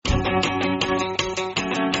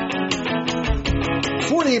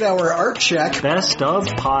48-hour art check. Best of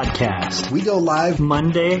podcast. We go live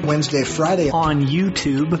Monday, Wednesday, Friday on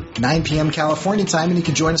YouTube, 9 p.m. California time, and you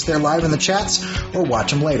can join us there live in the chats or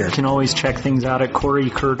watch them later. You can always check things out at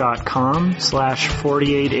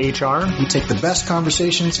CoreyKerr.com/48HR. We take the best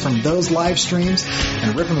conversations from those live streams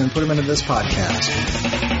and rip them and put them into this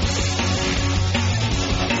podcast.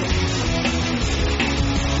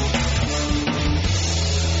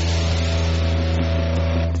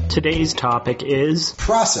 Today's topic is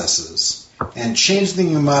processes and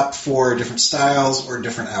changing them up for different styles or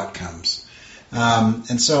different outcomes.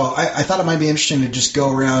 And so I thought it might be interesting to just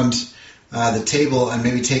go around the table and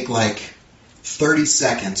maybe take like 30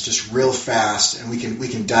 seconds, just real fast, and we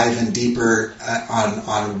can dive in deeper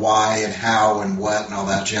on why and how and what and all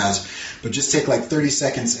that jazz. But just take like 30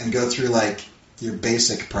 seconds and go through like your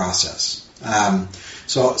basic process.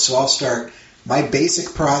 So I'll start. My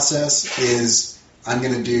basic process is I'm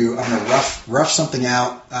going to rough something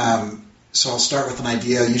out. So I'll start with an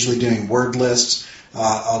idea, usually doing word lists.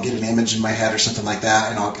 I'll get an image in my head or something like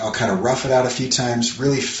that, and I'll kind of rough it out a few times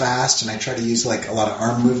really fast, and I try to use like a lot of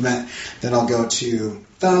arm movement. Then I'll go to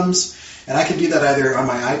thumbs, and I can do that either on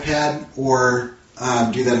my iPad or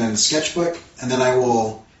do that in a sketchbook, and then I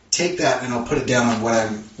will take that and I'll put it down on what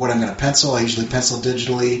I'm going to pencil. I usually pencil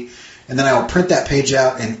digitally, and then I will print that page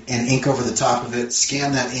out and ink over the top of it,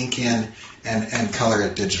 scan that ink in, and color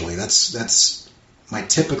it digitally. That's my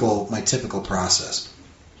typical process.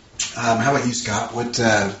 How about you, Scott? What's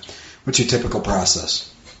your typical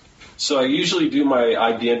process? So I usually do my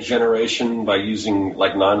idea generation by using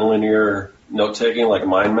like nonlinear note taking, like a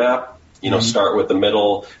mind map. Start with the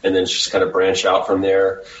middle and then just kind of branch out from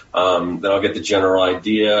there. Then I'll get the general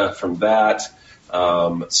idea from that.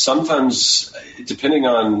 Sometimes, depending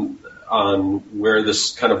on where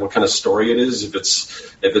this what kind of story it is, if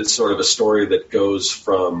it's sort of a story that goes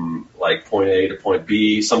from like point A to point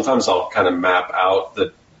B, sometimes I'll kind of map out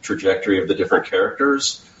the trajectory of the different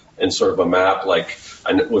characters in sort of a map. Like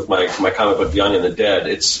with my comic book Young and the Dead,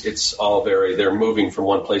 it's all they're moving from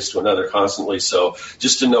one place to another constantly. So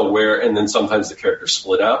just to know where, and then sometimes the characters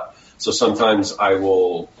split up. So sometimes I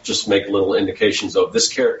will just make little indications of this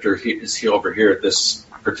character is over here at this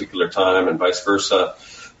particular time and vice versa.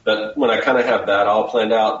 But when I kind of have that all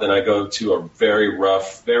planned out, then I go to a very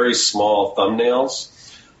rough, very small thumbnails,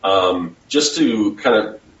 just to kind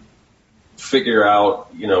of figure out,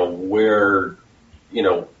 where,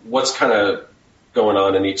 what's kind of going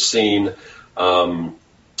on in each scene. And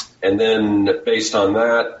then based on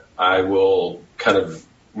that, I will kind of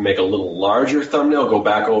make a little larger thumbnail, go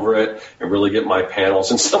back over it, and really get my panels.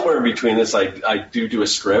 And somewhere in between this, I do a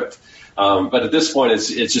script. But at this point,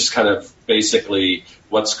 it's just kind of basically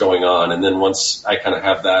what's going on. And then once I kind of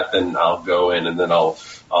have that, then I'll go in and then I'll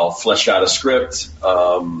flesh out a script.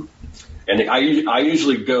 And I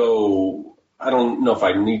usually go, I don't know if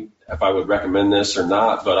I would recommend this or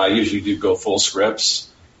not, but I usually do go full scripts,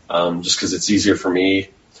 just because it's easier for me.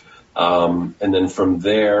 And then from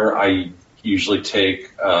there, I usually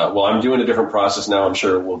take, I'm doing a different process now. I'm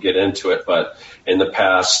sure we'll get into it, but in the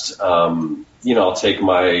past, I'll take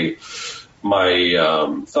my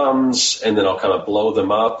thumbs and then I'll kind of blow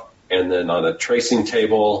them up and then on a tracing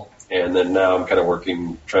table. And then now I'm kind of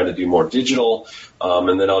trying to do more digital.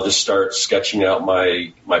 And then I'll just start sketching out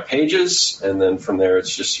my pages. And then from there,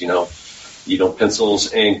 it's just,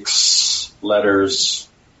 pencils, inks, letters,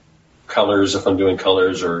 colors, if I'm doing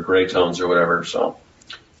colors or gray tones or whatever. So,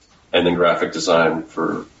 and then graphic design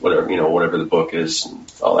for whatever the book is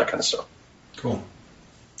and all that kind of stuff. Cool.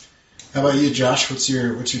 How about you, Josh? What's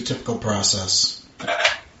your typical process?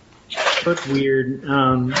 It's weird,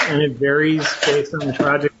 and it varies based on the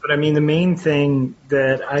project. But I mean, the main thing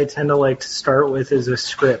that I tend to like to start with is a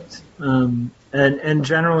script, and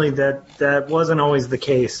generally that wasn't always the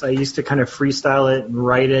case. I used to kind of freestyle it and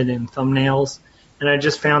write it in thumbnails, and I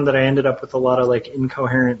just found that I ended up with a lot of like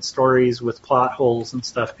incoherent stories with plot holes and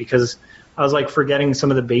stuff because I was like forgetting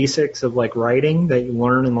some of the basics of like writing that you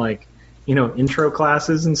learn in like intro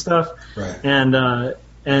classes and stuff. Right.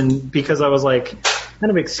 And because I was like kind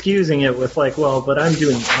of excusing it with like, well, but I'm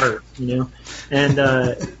doing art, and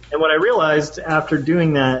what I realized after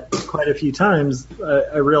doing that quite a few times,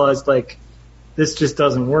 I realized like this just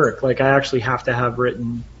doesn't work. Like I actually have to have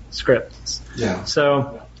written scripts. Yeah.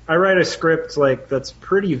 So I write a script like that's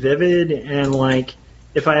pretty vivid, and like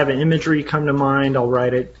if I have an imagery come to mind, I'll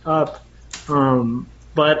write it up.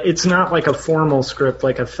 But it's not like a formal script,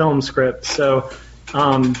 like a film script. So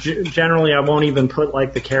generally, I won't even put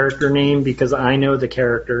like the character name because I know the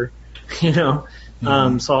character,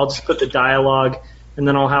 So I'll just put the dialogue, and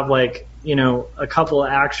then I'll have like a couple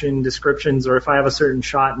of action descriptions, or if I have a certain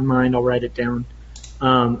shot in mind, I'll write it down.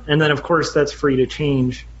 And then, of course, that's free to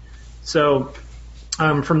change. So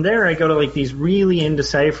from there, I go to like these really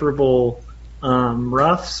indecipherable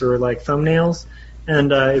roughs or like thumbnails.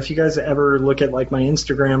 And if you guys ever look at like my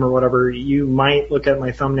Instagram or whatever, you might look at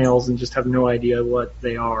my thumbnails and just have no idea what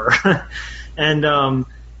they are. And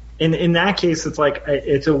in that case, it's like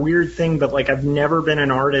it's a weird thing, but like I've never been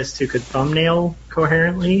an artist who could thumbnail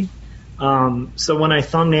coherently. So when I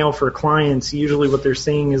thumbnail for clients, usually what they're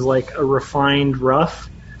seeing is like a refined rough.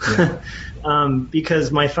 Yeah.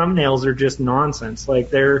 Because my thumbnails are just nonsense.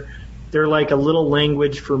 Like they're like a little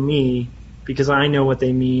language for me because I know what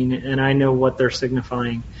they mean and I know what they're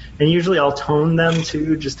signifying. And usually I'll tone them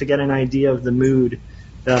too just to get an idea of the mood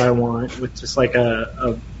that I want with just like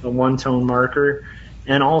a one-tone marker,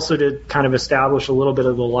 and also to kind of establish a little bit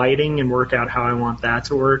of the lighting and work out how I want that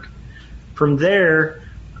to work. From there,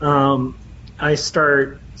 I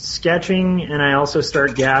start sketching and I also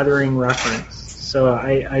start gathering reference. So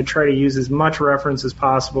I try to use as much reference as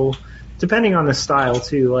possible, depending on the style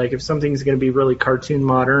too. Like if something's going to be really cartoon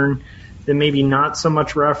modern, then maybe not so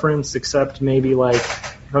much reference, except maybe like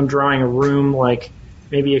if I'm drawing a room, like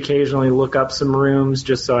maybe occasionally look up some rooms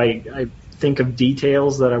just so I think of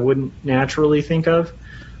details that I wouldn't naturally think of.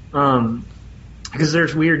 Because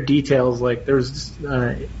there's weird details, like there's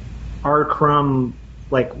R. Crumb,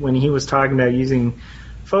 like when he was talking about using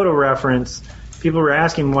photo reference, people were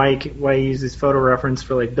asking why he uses photo reference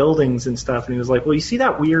for like buildings and stuff, and he was like, well, you see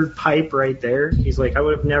that weird pipe right there? He's like, I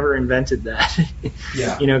would have never invented that.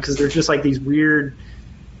 Yeah. Because there's just like these weird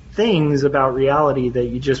things about reality that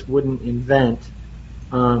you just wouldn't invent.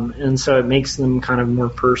 And so it makes them kind of more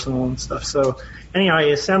personal and stuff. So anyhow, I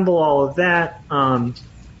assemble all of that.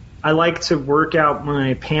 I like to work out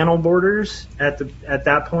my panel borders at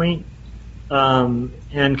that point,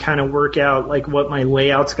 and kind of work out like what my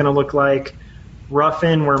layout's going to look like, rough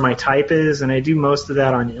in where my type is, and I do most of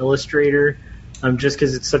that on Illustrator, just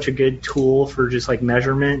because it's such a good tool for just like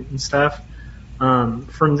measurement and stuff.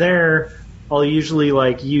 From there, I'll usually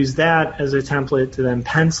like use that as a template to then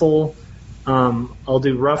pencil. I'll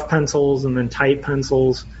do rough pencils and then tight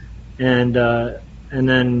pencils, and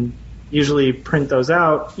then usually print those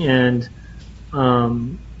out and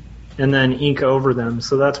then ink over them.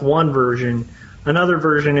 So that's one version. Another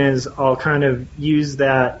version is I'll kind of use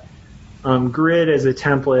that grid as a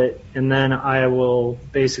template, and then I will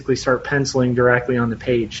basically start penciling directly on the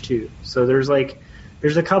page too. So there's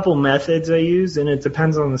a couple methods I use, and it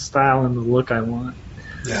depends on the style and the look I want.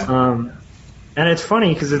 Yeah. And it's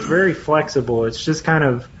funny because it's very flexible. It's just kind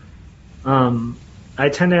of I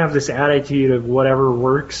tend to have this attitude of whatever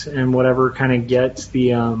works and whatever kind of gets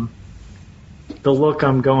the look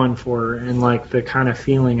I'm going for and like the kind of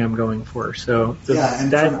feeling I'm going for. So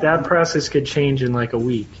that process could change in like a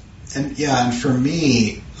week. And for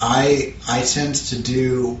me, I tend to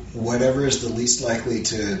do whatever is the least likely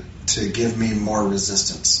to give me more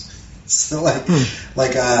resistance. So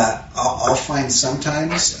I'll find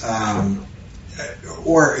sometimes,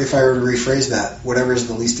 or if I were to rephrase that, whatever is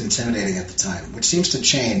the least intimidating at the time, which seems to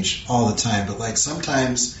change all the time. But like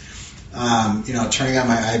sometimes, turning on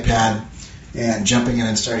my iPad and jumping in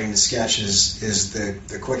and starting to sketch is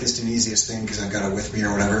the quickest and easiest thing because I've got it with me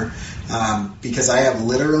or whatever. Because I have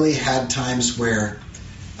literally had times where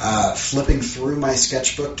flipping through my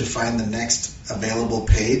sketchbook to find the next available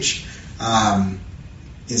page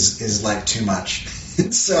is like too much.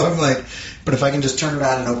 So I'm like, but if I can just turn it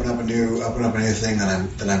on and open up a new thing,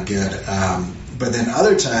 then I'm good. But then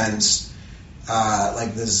other times,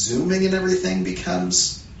 like the zooming and everything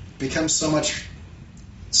becomes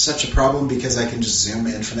such a problem because I can just zoom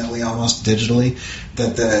infinitely almost digitally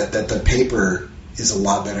that the paper is a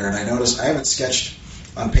lot better. And I noticed I haven't sketched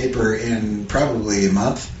on paper in probably a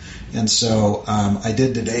month, and so I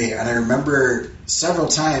did today. And I remember several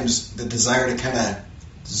times the desire to kind of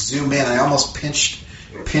zoom in. I almost pinched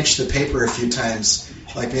the paper a few times,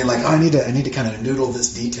 like being like, oh, I need to kind of noodle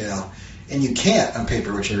this detail, and you can't on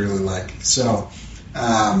paper, which I really like. So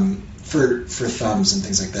for thumbs and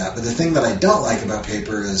things like that. But the thing that I don't like about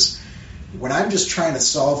paper is when I'm just trying to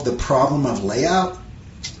solve the problem of layout,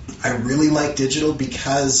 I really like digital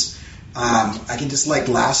because I can just like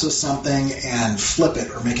lasso something and flip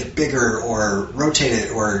it or make it bigger or rotate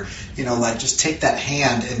it or, just take that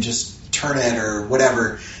hand and just turn it or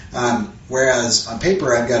whatever. Whereas on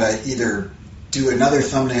paper, I've got to either do another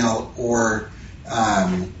thumbnail or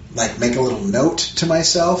make a little note to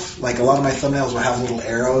myself. Like a lot of my thumbnails will have little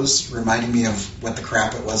arrows reminding me of what the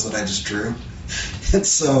crap it was that I just drew. And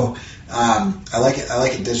so I like it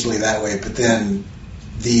digitally that way. But then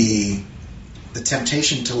the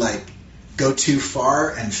temptation to go too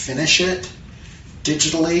far and finish it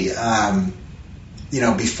digitally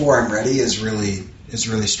before I'm ready is really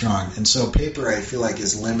strong. And so paper, I feel like,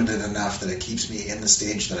 is limited enough that it keeps me in the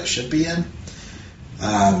stage that I should be in.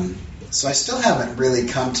 So I still haven't really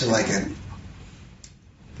come to like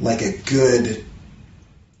a good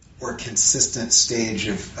or consistent stage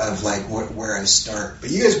of like where I start.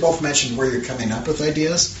 But you guys both mentioned where you're coming up with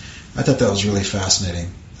ideas. I thought that was really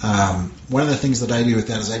fascinating. One of the things that I do with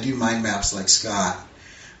that is I do mind maps like Scott.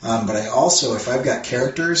 But I also, if I've got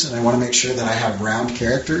characters and I want to make sure that I have round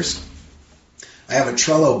characters, I have a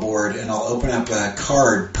Trello board and I'll open up a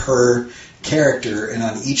card per character, and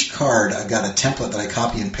on each card I've got a template that I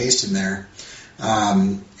copy and paste in there.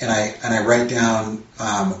 And I write down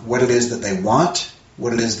what it is that they want,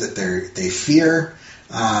 what it is that they fear,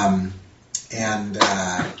 and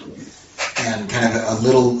kind of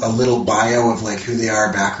a little bio of like who they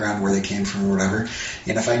are, background, where they came from, or whatever.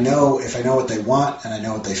 And if I know what they want and I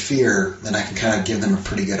know what they fear, then I can kind of give them a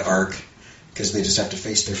pretty good arc, because they just have to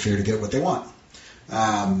face their fear to get what they want.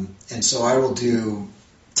 And so I will do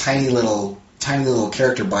tiny little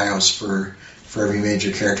character bios for every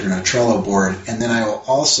major character in a Trello board, and then I will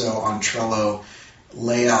also on Trello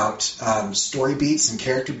lay out story beats and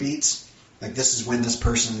character beats. Like, this is when this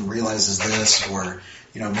person realizes this, or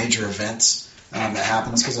major events that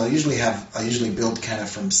happens, because I usually build kind of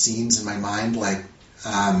from scenes in my mind, like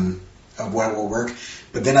of what will work,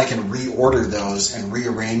 but then I can reorder those and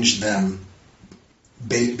rearrange them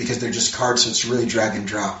because they're just cards, so it's really drag and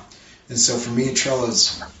drop. And so for me,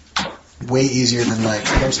 Trello's way easier than like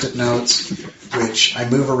Post-it notes, which I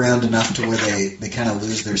move around enough to where they kind of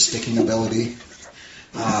lose their sticking ability,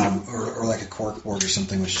 or like a cork board or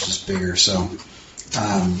something, which is just bigger. So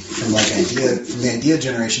from the idea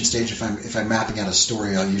generation stage, if I'm mapping out a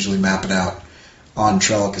story, I'll usually map it out on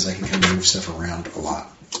Trello because I can kind of move stuff around a lot.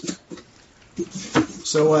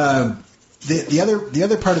 So the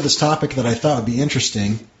other part of this topic that I thought would be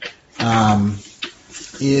interesting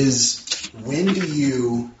is when do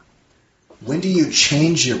you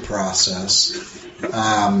change your process,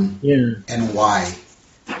 and why?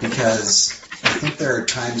 Because I think there are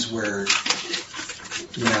times where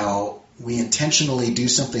we intentionally do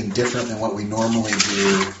something different than what we normally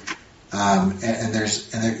do, and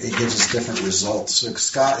it gives us different results. So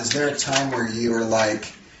Scott, is there a time where you are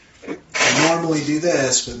like, I normally do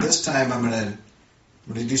this, but this time I'm going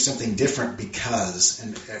to do something different because,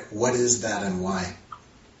 and what is that and why?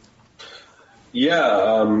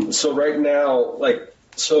 Yeah, so right now,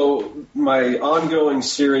 my ongoing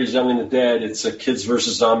series, Young and the Dead, it's a kids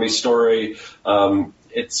versus zombies story.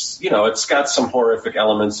 It's got some horrific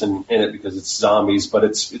elements in it because it's zombies, but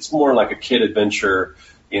it's more like a kid adventure,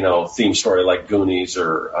 theme story like Goonies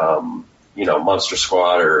or, Monster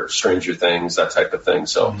Squad or Stranger Things, that type of thing.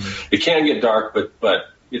 So It can get dark, but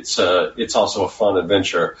it's also a fun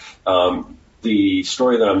adventure. The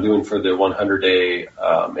story that I'm doing for the 100-day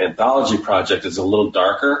anthology project is a little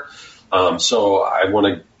darker. So I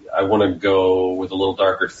want to go with a little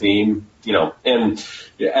darker theme, and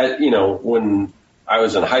when I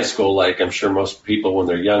was in high school, like I'm sure most people when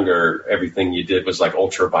they're younger, everything you did was like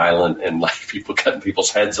ultra violent and like people cutting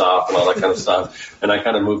people's heads off and all that kind of stuff. And I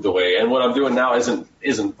kind of moved away. And what I'm doing now isn't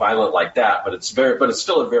violent like that, but it's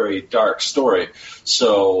still a very dark story.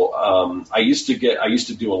 So I used to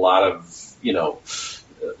do a lot of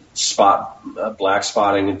black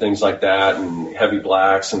spotting and things like that, and heavy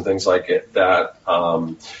blacks and things like that.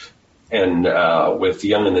 And with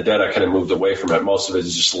Young and the Dead, I kind of moved away from it. Most of it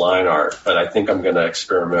is just line art, but I think I'm going to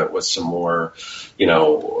experiment with some more,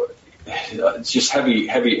 just heavy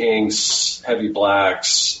inks, heavy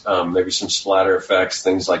blacks, maybe some splatter effects,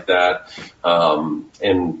 things like that,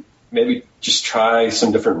 and maybe just try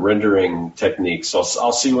some different rendering techniques. So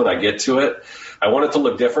I'll see when I get to it. I want it to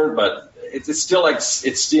look different, but it's still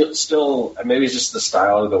maybe it's just the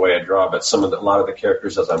style of the way I draw, but a lot of the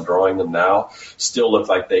characters as I'm drawing them now still look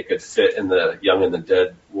like they could fit in the Young and the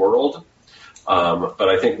Dead world. But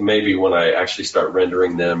I think maybe when I actually start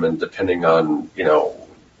rendering them, and depending on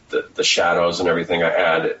the shadows and everything I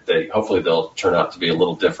add, hopefully they'll turn out to be a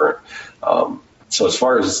little different. So as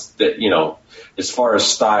far as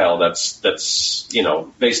style, that's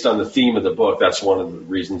based on the theme of the book. That's one of the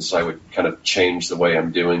reasons I would kind of change the way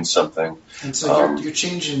I'm doing something. And so you're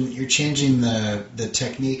changing the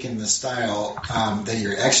technique and the style that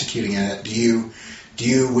you're executing in it. Do you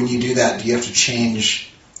when you do that, do you have to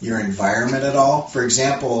change your environment at all? For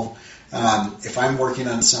example, if I'm working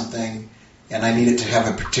on something and I need it to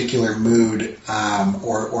have a particular mood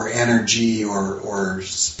or energy or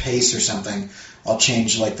pace or something, I'll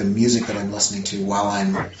change like the music that I'm listening to while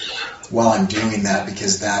I'm doing that,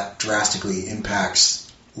 because that drastically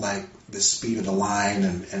impacts like the speed of the line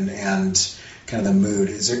and kind of the mood.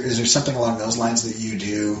 Is there something along those lines that you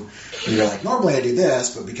do where you're like, normally I do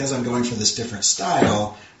this, but because I'm going for this different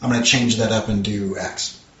style, I'm going to change that up and do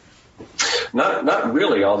X? Not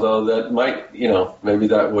really, although that might, maybe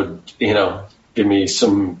that would, give me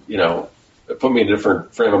some, put me in a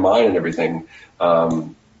different frame of mind and everything.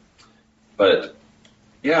 But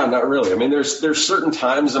yeah, not really. I mean, there's certain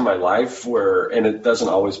times in my life where, and it doesn't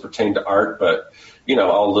always pertain to art, but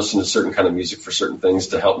I'll listen to certain kind of music for certain things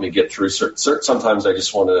to help me get through sometimes I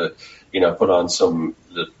just want to, put on some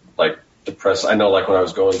like depressed. I know, like when I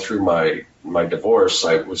was going through my divorce,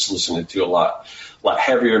 I was listening to a lot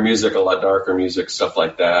heavier music, a lot darker music, stuff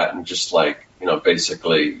like that, and just like,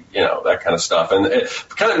 basically, that kind of stuff. And it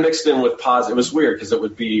kind of mixed in with positive. It was weird because it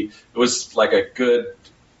was like a good,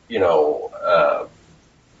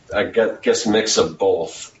 I guess mix of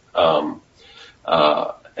both.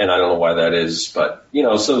 And I don't know why that is, but,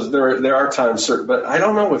 so there are times, but I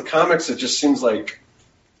don't know, with comics, it just seems like,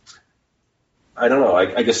 I don't know.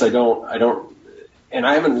 I guess I don't, and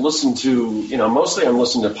I haven't listened to, mostly I'm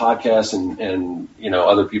listening to podcasts and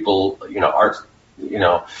other people, art,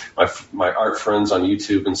 my art friends on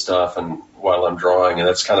YouTube and stuff, and while I'm drawing, and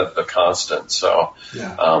that's kind of the constant. So,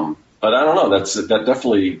 yeah. But I don't know. That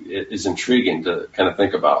definitely is intriguing to kind of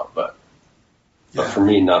think about, but for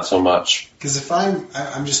me, not so much. Because if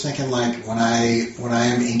I'm just thinking like when I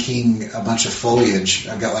am inking a bunch of foliage,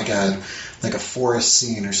 I've got like a forest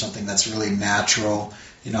scene or something that's really natural.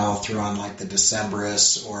 I'll throw on like the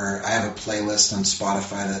Decemberists, or I have a playlist on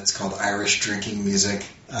Spotify that's called Irish Drinking Music.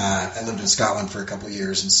 I lived in Scotland for a couple of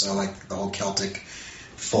years, and so like the whole Celtic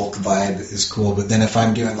folk vibe is cool. But then if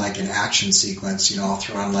I'm doing like an action sequence, I'll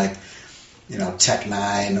throw on like, Tech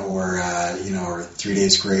Nine or or 3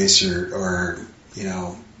 Days Grace or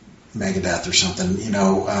Megadeth or something,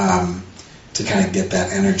 to kind of get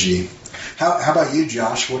that energy. How about you,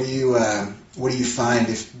 Josh? What do you find?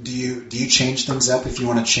 Do you change things up if you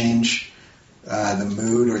want to change the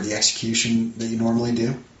mood or the execution that you normally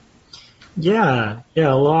do? Yeah,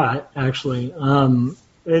 a lot actually.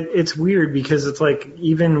 It's weird because it's like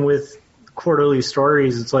even with quarterly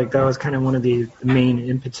stories, it's like that was kind of one of the main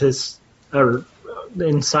impetus or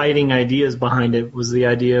inciting ideas behind it, was the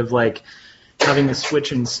idea of like having a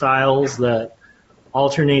switch in styles that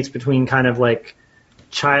alternates between kind of like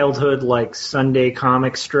childhood, like Sunday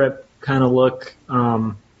comic strip kind of look,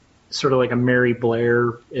 sort of like a Mary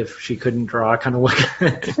Blair if she couldn't draw kind of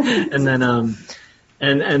look, and then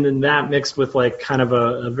and then that mixed with like kind of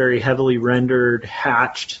a very heavily rendered,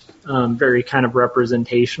 hatched, very kind of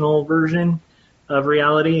representational version of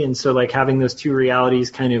reality. And so like having those two realities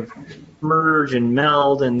kind of merge and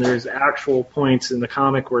meld, and there's actual points in the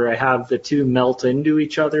comic where I have the two melt into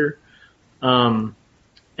each other. And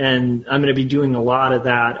I'm going to be doing a lot of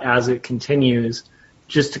that as it continues,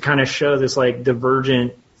 just to kind of show this like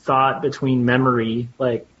divergent thought between memory,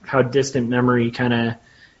 like how distant memory kind of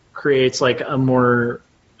creates like a more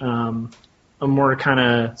kind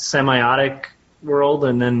of semiotic world,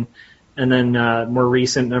 and then more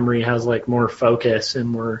recent memory has like more focus and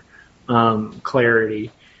more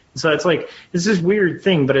clarity. So it's like it's this weird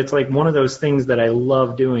thing, but it's like one of those things that I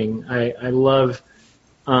love doing. I love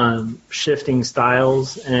shifting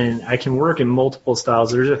styles, and I can work in multiple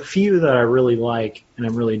styles. There's a few that I really like and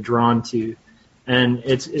I'm really drawn to, and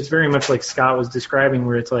it's very much like Scott was describing,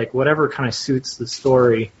 where it's like whatever kind of suits the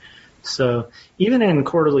story. So even in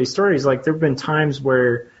quarterly stories, like there have been times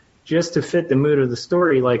where just to fit the mood of the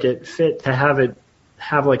story, like it fit to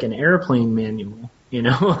have like an airplane manual,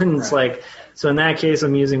 and it's like, so in that case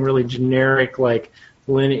I'm using really generic like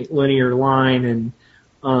linear line,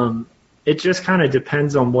 and it just kind of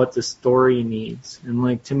depends on what the story needs. And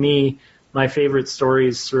like to me, my favorite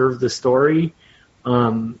stories serve the story,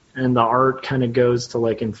 and the art kind of goes to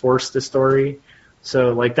like enforce the story.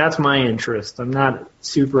 So like that's my interest. I'm not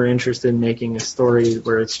super interested in making a story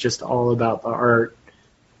where it's just all about the art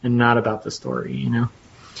and not about the story,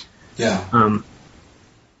 Yeah.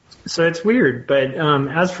 So it's weird, but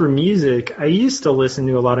as for music, I used to listen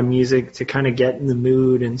to a lot of music to kind of get in the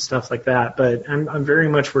mood and stuff like that. But I'm very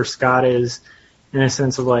much where Scott is, in a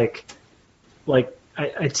sense of like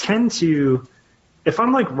I tend to, if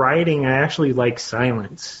I'm like writing, I actually like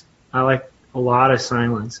silence. I like a lot of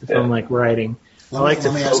silence if I'm like writing. Let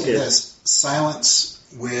me ask you this: silence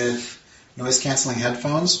with noise-canceling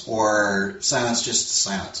headphones, or silence just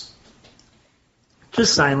silence?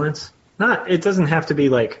 Just silence. It doesn't have to be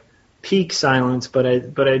like peak silence, but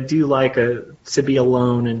I do like to be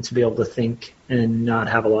alone and to be able to think and not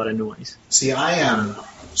have a lot of noise. See, I am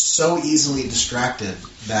so easily distracted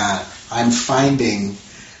that I'm finding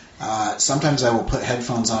Sometimes I will put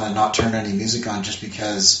headphones on and not turn any music on just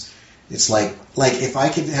because it's like if I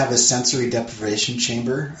could have a sensory deprivation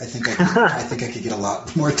chamber, I think I could get a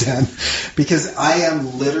lot more done, because I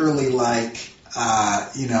am literally like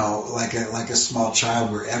a small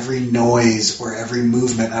child where every noise or every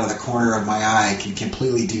movement out of the corner of my eye can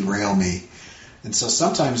completely derail me. And so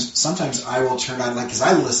sometimes I will turn on, because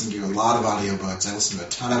I listen to a lot of audiobooks. I listen to a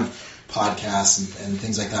ton of podcasts and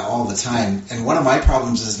things like that all the time. And one of my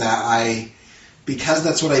problems is that because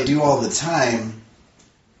that's what I do all the time,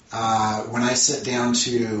 when I sit down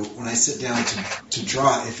to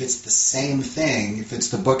draw, if it's the same thing, if it's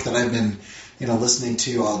the book that I've been listening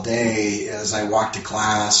to all day as I walk to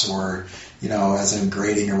class or as I'm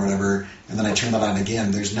grading or whatever, and then I turn that on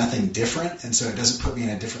again, there's nothing different, and so it doesn't put me in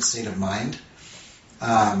a different state of mind.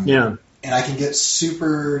 And I can get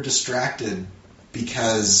super distracted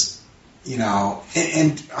because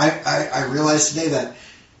and I realized today that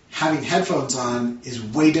having headphones on is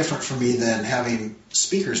way different for me than having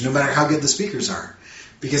speakers, no matter how good the speakers are,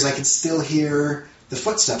 because I can still hear the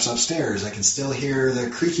footsteps upstairs. I can still hear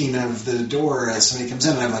the creaking of the door as somebody comes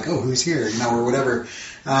in, and I'm like, oh, who's here? Or whatever.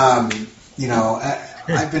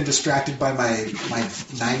 I've been distracted by my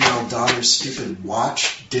 9-year-old daughter's stupid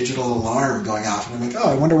watch digital alarm going off, and I'm like, oh,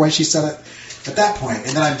 I wonder why she set it at that point,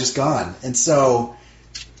 and then I'm just gone. And so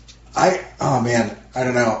I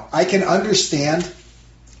don't know. I can understand,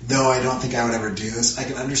 though I don't think I would ever do this, I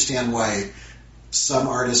can understand why some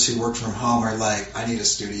artists who work from home are like, I need a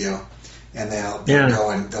studio, and they'll go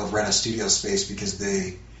and they'll rent a studio space because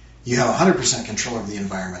you have 100% control of the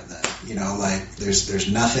environment then.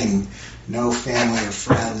 There's nothing, no family or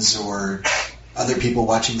friends or other people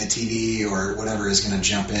watching the TV or whatever is going to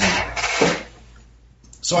jump in.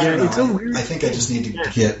 So I don't know. I think I just need to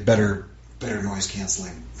get better noise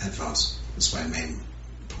canceling headphones. That's my main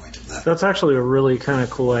point of that. That's actually a really kind of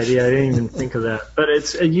cool idea. I didn't even think of that. But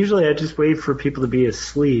it's usually I just wait for people to be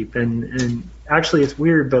asleep, and actually it's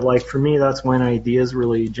weird, but like for me that's when ideas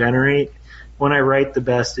really generate. When I write the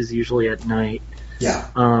best is usually at night. Yeah.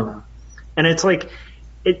 And it's like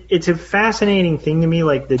it's a fascinating thing to me,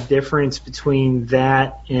 like the difference between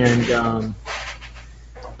that and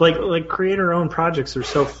like creator-owned projects are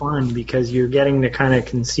so fun because you're getting to kind of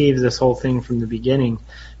conceive this whole thing from the beginning.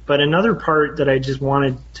 But another part that I just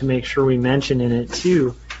wanted to make sure we mention in it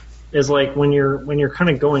too is like when you're kind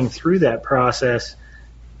of going through that process,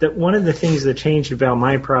 that one of the things that changed about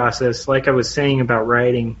my process, like I was saying about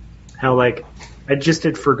writing, how like I just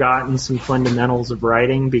had forgotten some fundamentals of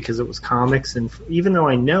writing because it was comics, and even though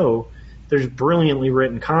I know there's brilliantly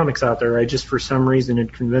written comics out there, I just for some reason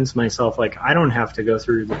had convinced myself like I don't have to go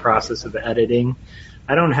through the process of editing.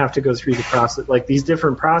 I don't have to go through the process, like these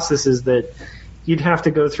different processes that you'd have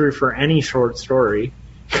to go through for any short story,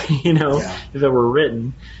 if it were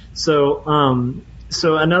written. So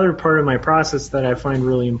another part of my process that I find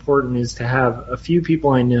really important is to have a few people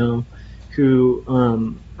I know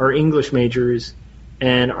who are English majors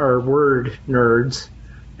and are word nerds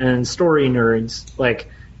and story nerds, like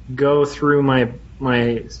go through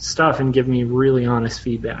my stuff and give me really honest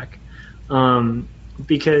feedback.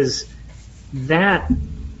 Because that,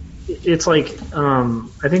 it's like,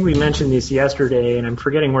 I think we mentioned this yesterday, and I'm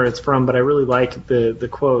forgetting where it's from, but I really like the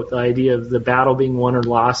quote, the idea of the battle being won or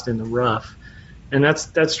lost in the rough. And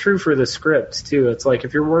that's true for the scripts, too. It's like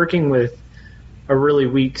if you're working with a really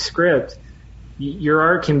weak script, your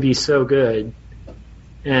art can be so good,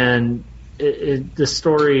 and the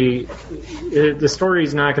story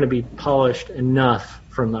is not going to be polished enough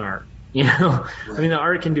from the art. Right. I mean, the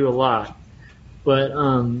art can do a lot, but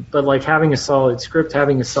like having a solid script,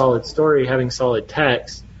 having a solid story, having solid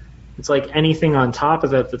text, it's like anything on top of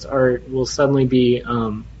that's art will suddenly be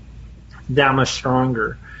that much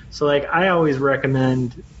stronger. So like I always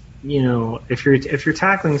recommend, if you're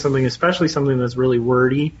tackling something, especially something that's really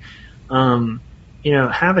wordy,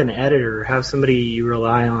 have an editor, have somebody you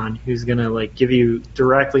rely on who's going to like give you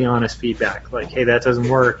directly honest feedback. Like, hey, that doesn't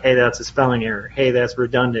work. Hey, that's a spelling error. Hey, that's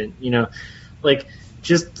redundant. Like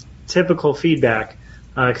just typical feedback,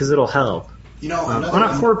 because it'll help. On a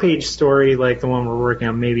 4-page story like the one we're working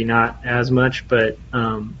on, maybe not as much, but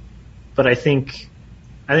I think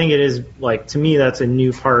it is, like, to me, that's a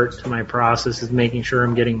new part to my process, is making sure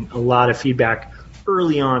I'm getting a lot of feedback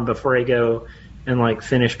early on before I go and like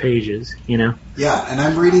finish pages, Yeah, and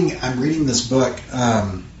I'm reading this book,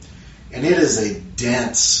 and it is a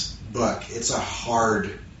dense book. It's a hard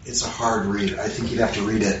read. I think you'd have to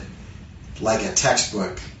read it like a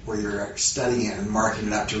textbook where you're studying it and marking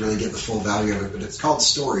it up to really get the full value of it. But it's called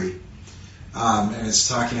Story, and it's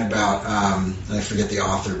talking about I forget the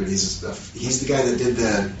author, but he's the guy that did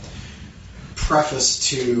the preface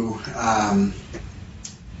to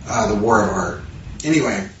The War of Art.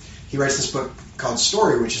 Anyway, he writes this book called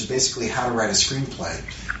Story, which is basically how to write a screenplay.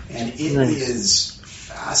 And it is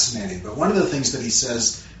fascinating. But one of the things that he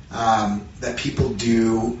says that people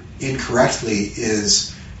do incorrectly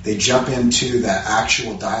is they jump into the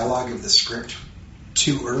actual dialogue of the script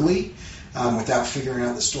too early without figuring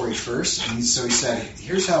out the story first. And so he said,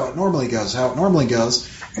 here's how it normally goes. How it normally goes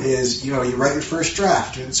is, you write your first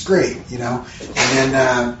draft, and it's great,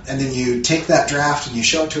 and then you take that draft and you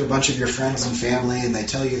show it to a bunch of your friends and family, and they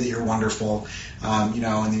tell you that you're wonderful, and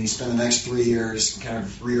then you spend the next 3 years kind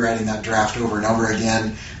of rewriting that draft over and over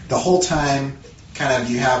again. The whole time, kind of,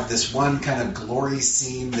 you have this one kind of glory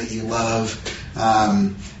scene that you love,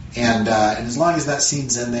 and as long as that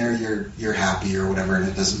scene's in there, you're happy or whatever, and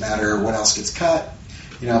it doesn't matter what else gets cut,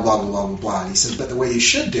 blah, blah, blah, blah, blah. And he says, but the way you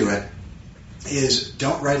should do it is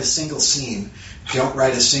don't write a single scene, don't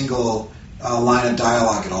write a single line of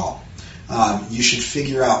dialogue at all. You should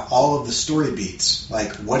figure out all of the story beats,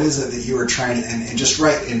 like what is it that you are trying to, and just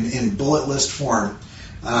write in bullet list form,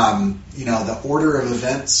 the order of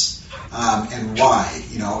events and why,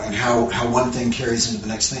 and how one thing carries into the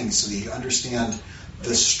next thing, so that you understand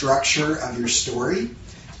the structure of your story,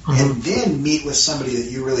 and then meet with somebody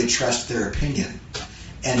that you really trust their opinion.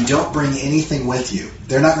 And don't bring anything with you.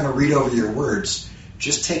 They're not going to read over your words.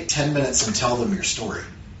 Just take 10 minutes and tell them your story.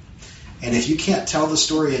 And if you can't tell the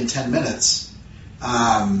story in 10 minutes,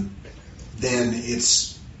 then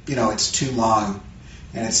it's too long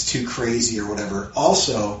and it's too crazy or whatever.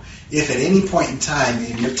 Also, if at any point in time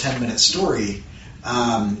in your 10-minute story,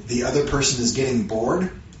 the other person is getting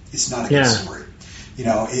bored, it's not a good story.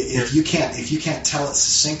 If you can't tell it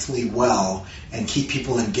succinctly well and keep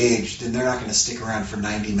people engaged, then they're not going to stick around for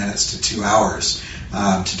 90 minutes to 2 hours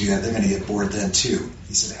to do that. They're going to get bored then too.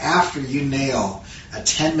 He said, after you nail a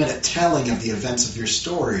 10-minute telling of the events of your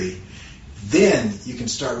story, then you can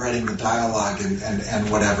start writing the dialogue and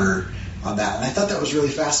whatever on that. And I thought that was really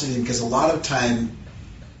fascinating, because a lot of time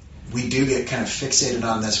we do get kind of fixated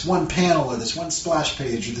on this one panel or this one splash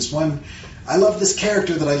page or this one, I love this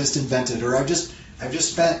character that I just invented, or I've just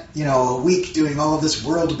spent, a week doing all of this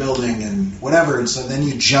world building and whatever, and so then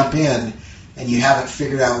you jump in and you haven't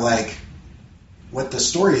figured out, like, what the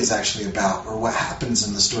story is actually about, or what happens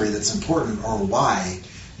in the story that's important, or why.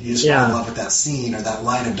 And you just fall in love with that scene or that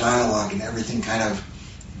line of dialogue, and everything kind of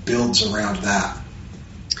builds around that.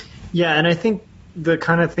 Yeah, and I think the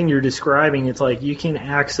kind of thing you're describing, it's like you can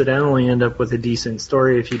accidentally end up with a decent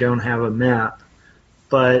story if you don't have a map.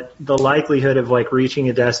 But the likelihood of reaching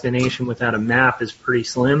a destination without a map is pretty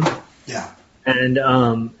slim. Yeah.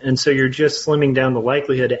 And so you're just slimming down the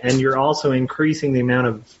likelihood, and you're also increasing the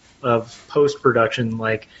amount of post-production,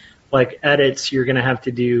 like edits you're going to have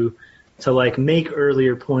to do to make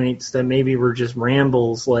earlier points that maybe were just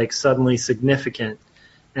rambles suddenly significant.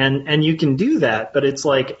 And you can do that, but it's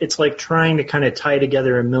like trying to kind of tie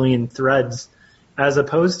together a million threads, as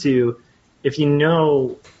opposed to if you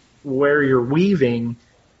know where you're weaving,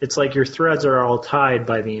 it's like your threads are all tied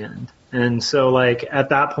by the end. And so at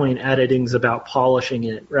that point, editing's about polishing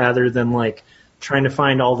it rather than trying to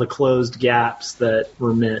find all the closed gaps that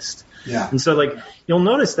were missed. Yeah. And so you'll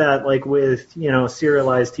notice that with,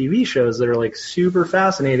 serialized TV shows that are super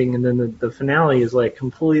fascinating, and then the finale is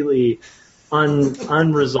completely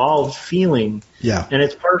unresolved feeling. Yeah. And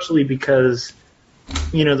it's partially because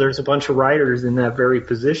there's a bunch of writers in that very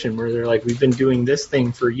position where they're we've been doing this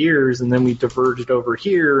thing for years, and then we diverged over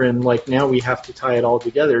here, and now we have to tie it all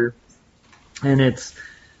together. And it's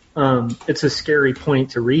a scary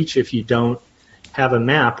point to reach if you don't have a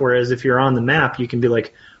map. Whereas if you're on the map, you can be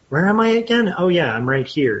where am I again? Oh yeah, I'm right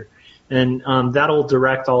here. And that'll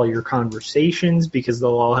direct all your conversations, because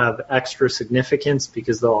they'll all have extra significance,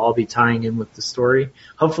 because they'll all be tying in with the story.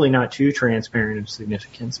 Hopefully not too transparent of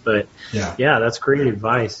significance, but yeah, that's great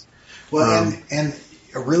advice. Well, and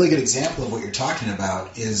a really good example of what you're talking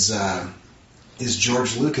about is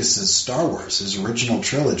George Lucas's Star Wars, his original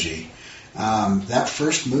trilogy. That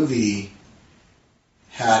first movie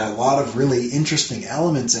had a lot of really interesting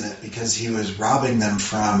elements in it, because he was robbing them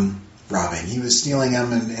from robbing. He was stealing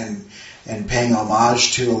them and paying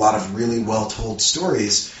homage to a lot of really well-told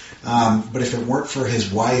stories. But if it weren't for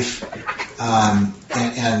his wife and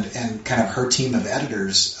kind of her team of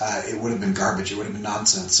editors, it would have been garbage. It would have been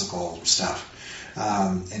nonsensical stuff.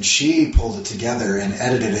 And she pulled it together and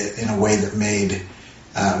edited it in a way that made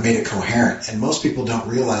it coherent. And most people don't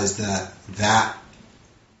realize that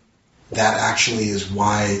actually is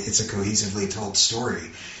why it's a cohesively told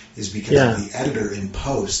story, is because the editor in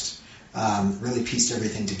post really pieced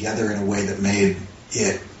everything together in a way that made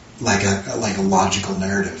it like a logical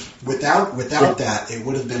narrative. Without that, it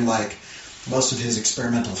would have been like most of his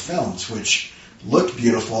experimental films, which looked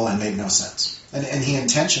beautiful and made no sense. And he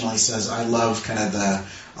intentionally says, I love kind of the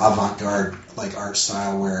avant-garde like art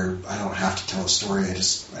style where I don't have to tell a story. I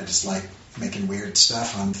just like making weird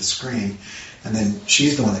stuff on the screen. And then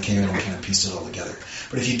she's the one that came in and kind of pieced it all together.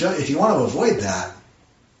 But if you want to avoid that,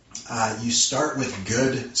 you start with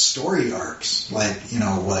good story arcs. Like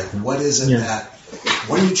what is it that,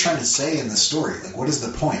 what are you trying to say in the story? Like, what is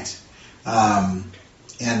the point? And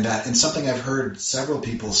something I've heard several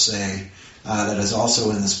people say that is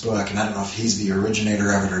also in this book, and I don't know if he's the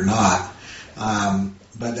originator of it or not,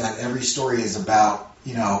 but that every story is about,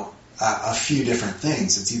 a few different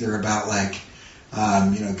things. It's either about like,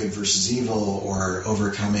 good versus evil or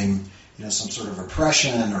overcoming, some sort of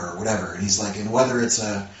oppression or whatever. And he's like, and whether it's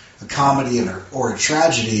a comedy or a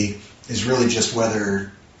tragedy is really just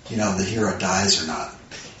whether, the hero dies or not.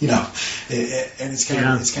 And it's kind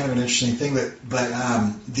of an interesting thing, but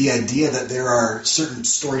the idea that there are certain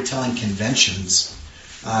storytelling conventions,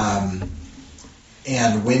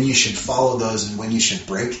 and when you should follow those and when you should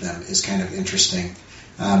break them is kind of interesting.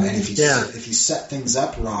 And if you set things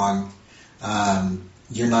up wrong,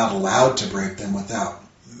 you're not allowed to break them without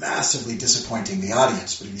massively disappointing the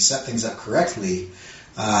audience. But if you set things up correctly,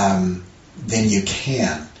 then you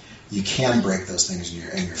can break those things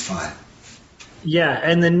and you're fine. Yeah,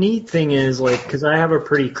 and the neat thing is, like, because I have a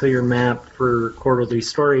pretty clear map for quarterly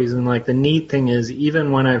stories, and, like, the neat thing is,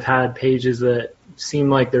 even when I've had pages that seem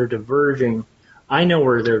like they're diverging, I know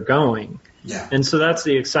where they're going. Yeah. And so that's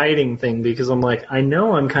the exciting thing, because I'm like, I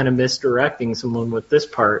know I'm kind of misdirecting someone with this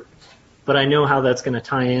part, but I know how that's going to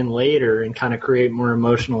tie in later and kind of create more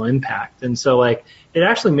emotional impact. And so, like, it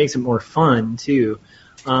actually makes it more fun, too.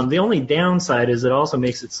 The only downside is it also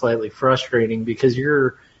makes it slightly frustrating, because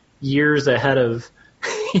you're years ahead of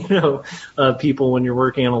people when you're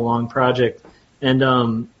working on a long project.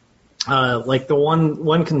 And like the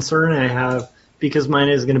one concern I have, because mine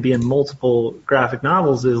is going to be in multiple graphic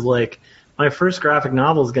novels, is like my first graphic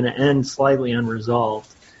novel is going to end slightly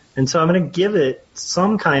unresolved, and so I'm going to give it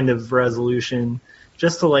some kind of resolution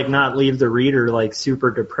just to like not leave the reader like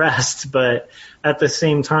super depressed, but at the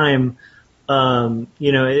same time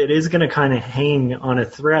it is going to kind of hang on a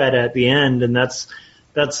thread at the end, and that's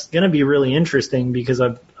going to be really interesting, because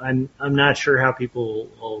I'm not sure how people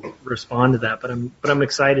will respond to that, but I'm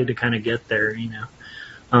excited to kind of get there.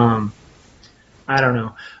 I don't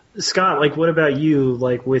know, Scott. Like, what about you?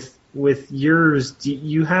 Like with yours,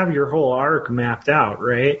 you have your whole arc mapped out,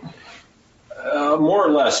 right? More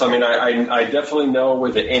or less. I mean, I definitely know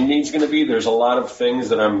where the ending's going to be. There's a lot of things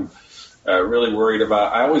that I'm really worried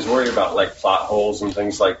about. I always worry about like plot holes and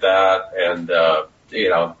things like that, and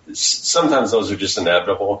sometimes those are just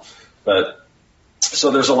inevitable, but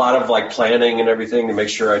so there's a lot of like planning and everything to make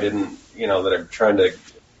sure I didn't, that I'm trying to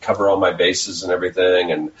cover all my bases and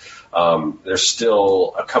everything. And there's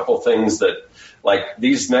still a couple things that, like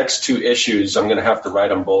these next two issues, I'm going to have to write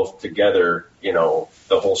them both together,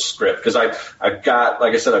 the whole script. Because I've got,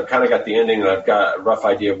 like I said, I've kind of got the ending and I've got a rough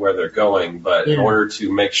idea of where they're going. But in order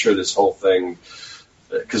to make sure this whole thing,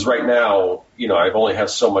 because right now, I've only have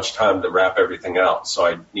so much time to wrap everything out. So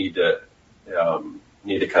I need to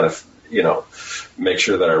kind of, make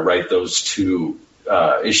sure that I write those two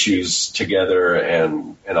issues together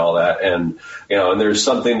and all that. And, and there's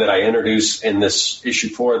something that I introduce in this issue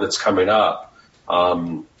 4 that's coming up.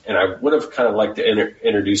 And I would have kind of liked to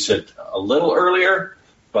introduce it a little earlier,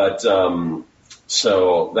 but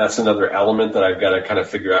so that's another element that I've got to kind of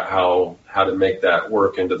figure out how to make that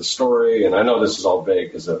work into the story. And I know this is all vague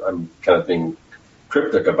because I'm kind of being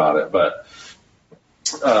cryptic about it, but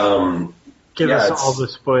give us all the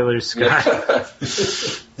spoilers, Scott. Yeah.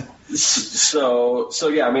 So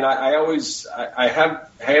yeah, I mean, I have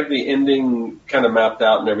the ending kind of mapped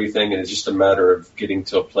out and everything, and it's just a matter of getting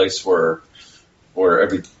to a place where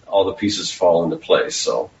all the pieces fall into place.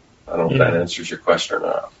 So I don't know if that answers your question or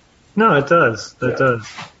not. No, it does. That does.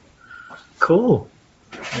 Cool.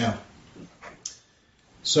 Yeah.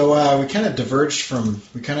 So we kind of diverged from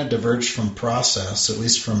process, at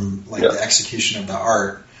least from like the execution of the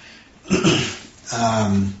art.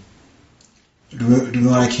 Do we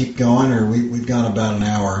want to keep going, or we've gone about an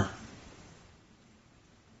hour?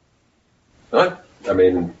 I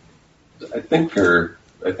mean, I think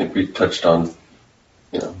we touched on,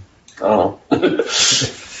 I don't know.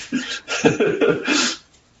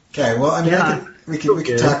 Okay, well, I mean, we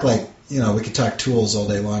could talk like, we could talk tools all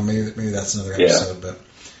day long. Maybe that's another episode, but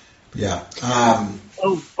yeah.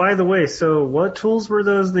 Oh, by the way, so what tools were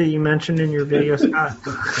those that you mentioned in your video, Scott?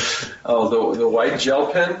 Oh, the white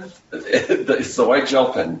gel pen. It's the white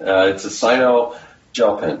gel pen. It's a Sino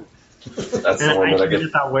gel pen. That's the one that I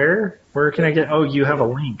get. That where? Where can I get? Oh, you have a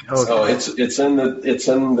link. Oh, okay. It's in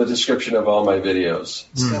the description of all my videos.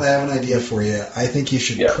 Scott, I have an idea for you. I think you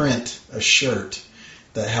should print a shirt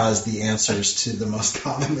that has the answers to the most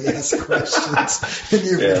commonly asked questions in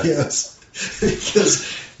your videos. Because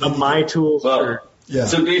my tools shirt. Yeah.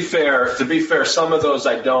 To be fair, some of those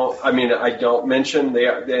I don't mention.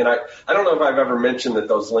 And I don't know if I've ever mentioned that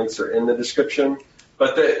those links are in the description.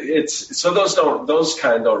 But those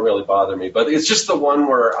kind don't really bother me. But it's just the one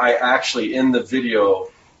where I actually, in the video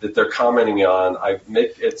that they're commenting on,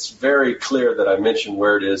 it's very clear that I mention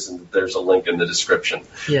where it is and that there's a link in the description.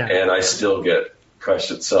 Yeah. And I still get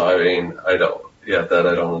questions. So I don't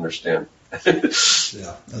understand.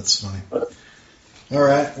 Yeah, that's funny. All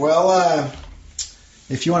right. Well,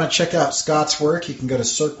 if you want to check out Scott's work, you can go to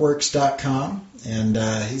circworks.com, and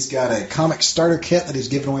he's got a comic starter kit that he's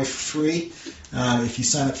giving away for free. If you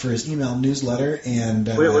sign up for his email newsletter. And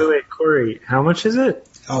wait, Corey, how much is it?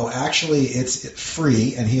 Oh, actually, it's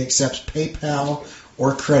free, and he accepts PayPal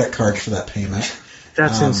or credit card for that payment.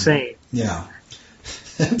 That's insane. Yeah.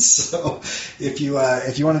 And so, if you want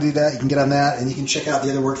to do that, you can get on that, and you can check out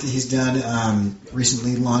the other work that he's done.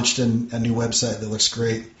 Recently launched a new website that looks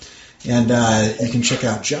great, and you can check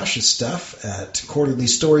out Josh's stuff at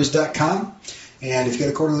quarterlystories.com. And if you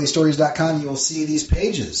go to quarterlystories.com, you will see these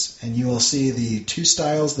pages, and you will see the two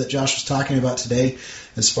styles that Josh was talking about today,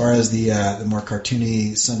 as far as the more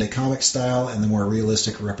cartoony Sunday comic style and the more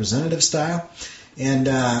realistic representative style. And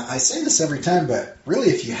I say this every time, but really,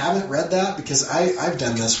 if you haven't read that, because I've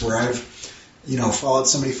done this where I've followed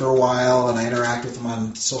somebody for a while, and I interact with them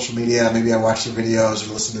on social media. Maybe I watch their videos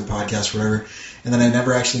or listen to their podcasts, whatever, and then I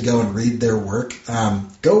never actually go and read their work.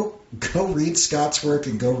 Go read Scott's work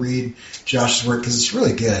and go read Josh's work, because it's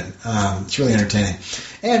really good. It's really entertaining.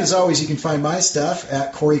 And as always, you can find my stuff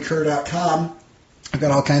at CoreyKerr.com. I've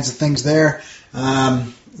got all kinds of things there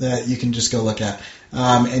that you can just go look at.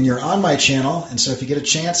 And you're on my channel, and so if you get a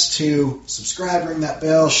chance to subscribe, ring that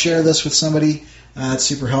bell, share this with somebody, it's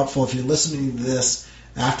super helpful. If you're listening to this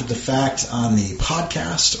after the fact on the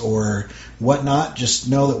podcast or whatnot, just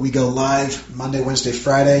know that we go live Monday, Wednesday,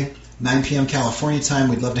 Friday, 9 p.m. California time.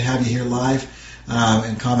 We'd love to have you here live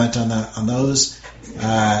and comment on those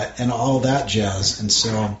and all that jazz. And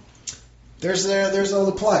so there's all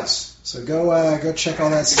the plugs. So go check all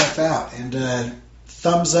that stuff out. And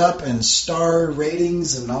thumbs up and star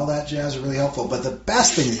ratings and all that jazz are really helpful. But the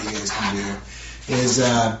best thing that you guys can do is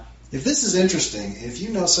if this is interesting, if you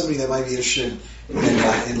know somebody that might be interested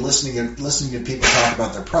in listening to people talk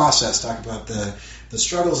about their process, talk about the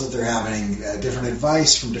struggles that they're having, different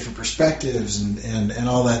advice from different perspectives, and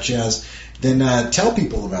all that jazz, then tell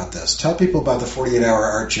people about this. Tell people about the 48-hour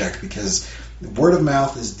art check, because word of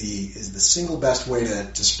mouth is the single best way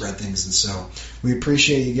to spread things. And so we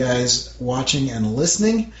appreciate you guys watching and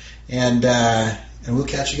listening, and we'll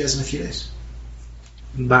catch you guys in a few days.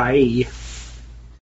 Bye.